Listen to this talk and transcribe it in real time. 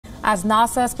As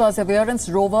NASA's Perseverance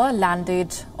rover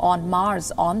landed on Mars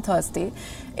on Thursday,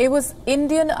 it was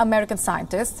Indian-American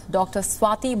scientist Dr.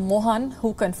 Swati Mohan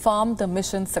who confirmed the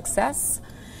mission's success.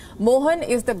 Mohan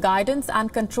is the guidance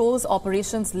and controls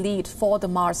operations lead for the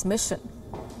Mars mission.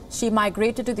 She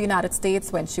migrated to the United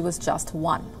States when she was just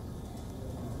 1.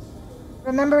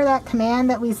 Remember that command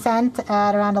that we sent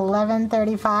at around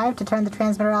 11:35 to turn the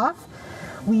transmitter off?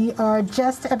 We are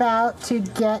just about to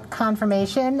get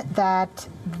confirmation that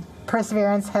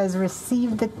Perseverance has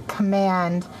received the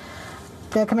command.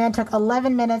 The command took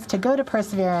 11 minutes to go to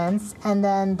Perseverance, and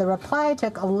then the reply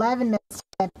took 11 minutes to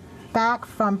get back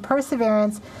from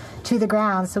Perseverance to the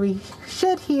ground. So we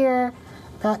should hear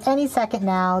any second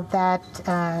now that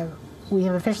we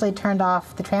have officially turned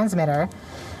off the transmitter.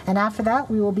 And after that,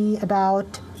 we will be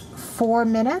about 4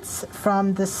 minutes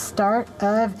from the start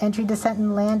of entry, descent,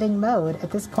 and landing mode.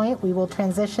 At this point, we will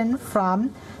transition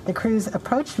from the cruise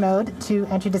approach mode to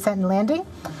entry, descent, and landing.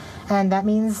 And that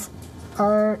means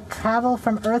our travel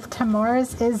from Earth to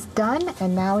Mars is done,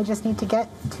 and now we just need to get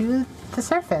to the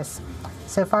surface.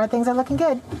 So far, things are looking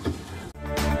good.